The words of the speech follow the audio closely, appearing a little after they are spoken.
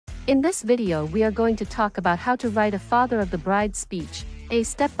In this video we are going to talk about how to write a father of the bride speech, a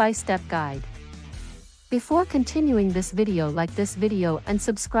step-by-step guide. Before continuing this video, like this video and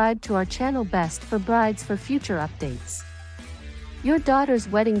subscribe to our channel Best for Brides for future updates. Your daughter's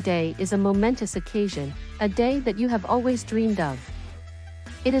wedding day is a momentous occasion, a day that you have always dreamed of.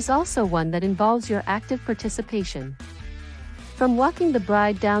 It is also one that involves your active participation. From walking the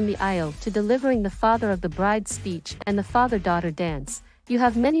bride down the aisle to delivering the father of the bride speech and the father-daughter dance, you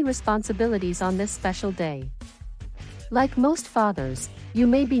have many responsibilities on this special day. Like most fathers, you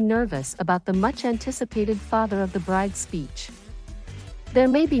may be nervous about the much-anticipated father of the bride speech. There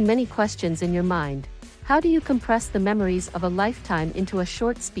may be many questions in your mind. How do you compress the memories of a lifetime into a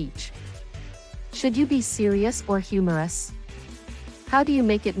short speech? Should you be serious or humorous? How do you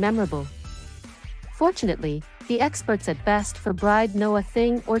make it memorable? Fortunately, the experts at Best for Bride know a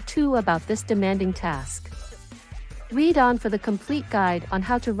thing or two about this demanding task. Read on for the complete guide on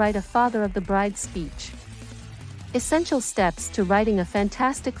how to write a father of the bride speech. Essential steps to writing a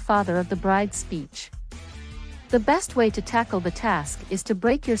fantastic father of the bride speech. The best way to tackle the task is to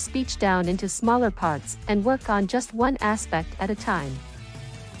break your speech down into smaller parts and work on just one aspect at a time.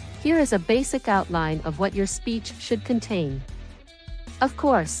 Here is a basic outline of what your speech should contain. Of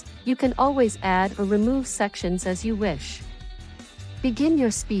course, you can always add or remove sections as you wish. Begin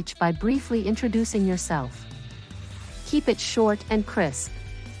your speech by briefly introducing yourself. Keep it short and crisp.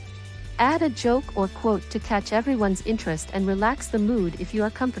 Add a joke or quote to catch everyone's interest and relax the mood if you are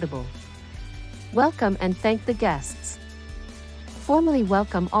comfortable. Welcome and thank the guests. Formally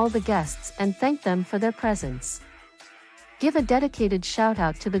welcome all the guests and thank them for their presence. Give a dedicated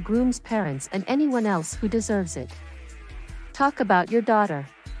shout-out to the groom's parents and anyone else who deserves it. Talk about your daughter.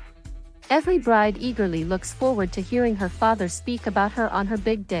 Every bride eagerly looks forward to hearing her father speak about her on her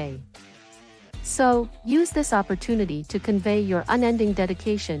big day. So, use this opportunity to convey your unending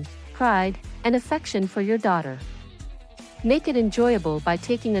dedication, pride, and affection for your daughter. Make it enjoyable by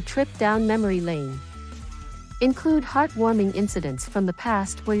taking a trip down memory lane. Include heartwarming incidents from the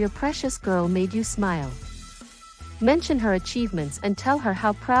past where your precious girl made you smile. Mention her achievements and tell her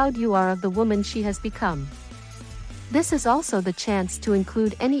how proud you are of the woman she has become. This is also the chance to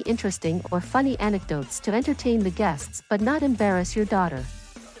include any interesting or funny anecdotes to entertain the guests but not embarrass your daughter.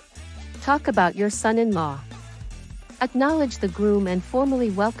 Talk about your son-in-law. Acknowledge the groom and formally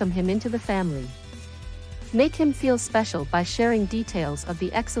welcome him into the family. Make him feel special by sharing details of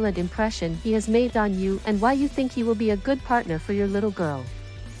the excellent impression he has made on you and why you think he will be a good partner for your little girl.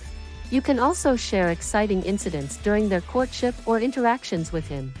 You can also share exciting incidents during their courtship or interactions with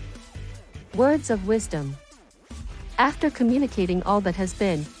him. Words of wisdom. After communicating all that has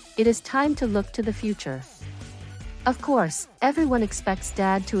been, it is time to look to the future. Of course, everyone expects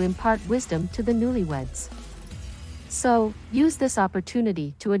Dad to impart wisdom to the newlyweds. So, use this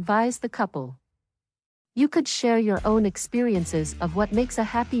opportunity to advise the couple. You could share your own experiences of what makes a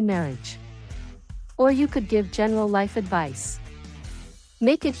happy marriage. Or you could give general life advice.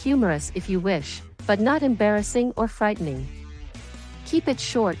 Make it humorous if you wish, but not embarrassing or frightening. Keep it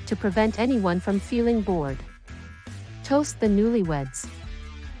short to prevent anyone from feeling bored. Toast the newlyweds.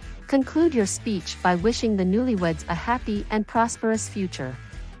 Conclude your speech by wishing the newlyweds a happy and prosperous future.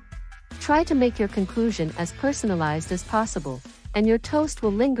 Try to make your conclusion as personalized as possible, and your toast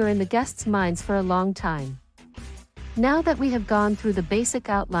will linger in the guests' minds for a long time. Now that we have gone through the basic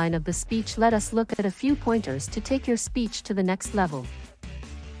outline of the speech, let us look at a few pointers to take your speech to the next level.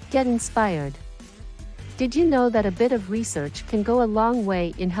 Get inspired. Did you know that a bit of research can go a long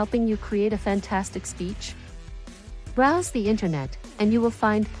way in helping you create a fantastic speech? Browse the internet, and you will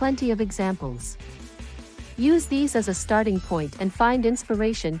find plenty of examples. Use these as a starting point and find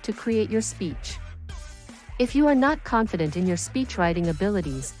inspiration to create your speech. If you are not confident in your speechwriting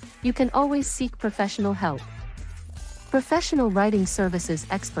abilities, you can always seek professional help. Professional writing services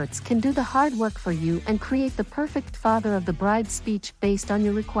experts can do the hard work for you and create the perfect father of the bride speech based on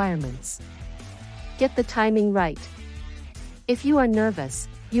your requirements. Get the timing right. If you are nervous,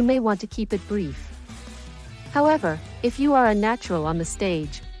 you may want to keep it brief. However, if you are a natural on the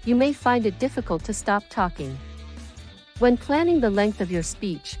stage, you may find it difficult to stop talking. When planning the length of your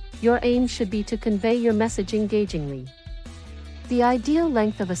speech, your aim should be to convey your message engagingly. The ideal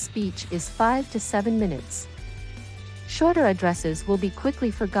length of a speech is 5 to 7 minutes. Shorter addresses will be quickly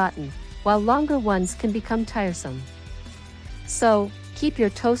forgotten, while longer ones can become tiresome. So, keep your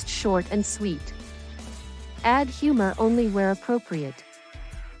toast short and sweet. Add humor only where appropriate.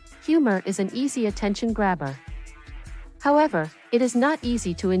 Humor is an easy attention grabber. However, it is not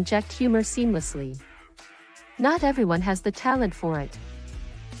easy to inject humor seamlessly. Not everyone has the talent for it.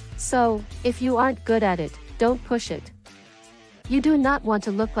 So, if you aren't good at it, don't push it. You do not want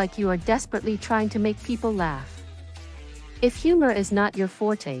to look like you are desperately trying to make people laugh. If humor is not your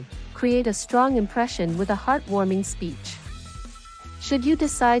forte, create a strong impression with a heartwarming speech. Should you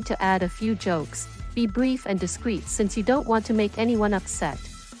decide to add a few jokes, be brief and discreet since you don't want to make anyone upset.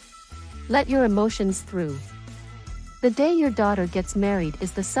 Let your emotions through. The day your daughter gets married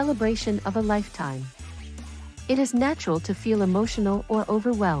is the celebration of a lifetime. It is natural to feel emotional or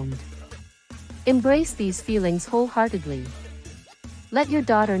overwhelmed. Embrace these feelings wholeheartedly. Let your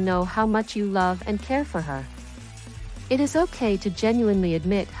daughter know how much you love and care for her. It is okay to genuinely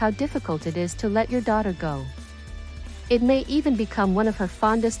admit how difficult it is to let your daughter go. It may even become one of her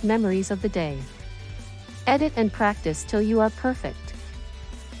fondest memories of the day. Edit and practice till you are perfect.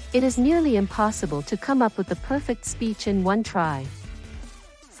 It is nearly impossible to come up with the perfect speech in one try.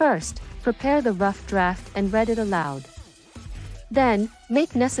 First, prepare the rough draft and read it aloud. Then,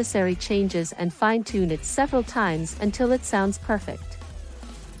 make necessary changes and fine-tune it several times until it sounds perfect.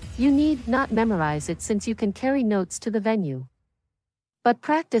 You need not memorize it since you can carry notes to the venue. But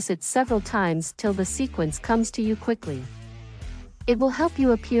practice it several times till the sequence comes to you quickly. It will help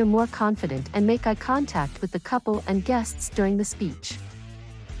you appear more confident and make eye contact with the couple and guests during the speech.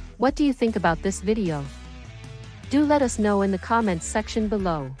 What do you think about this video? Do let us know in the comments section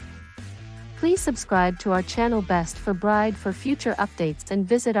below. Please subscribe to our channel Best for Bride for future updates and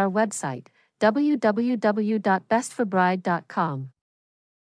visit our website, www.bestforbride.com.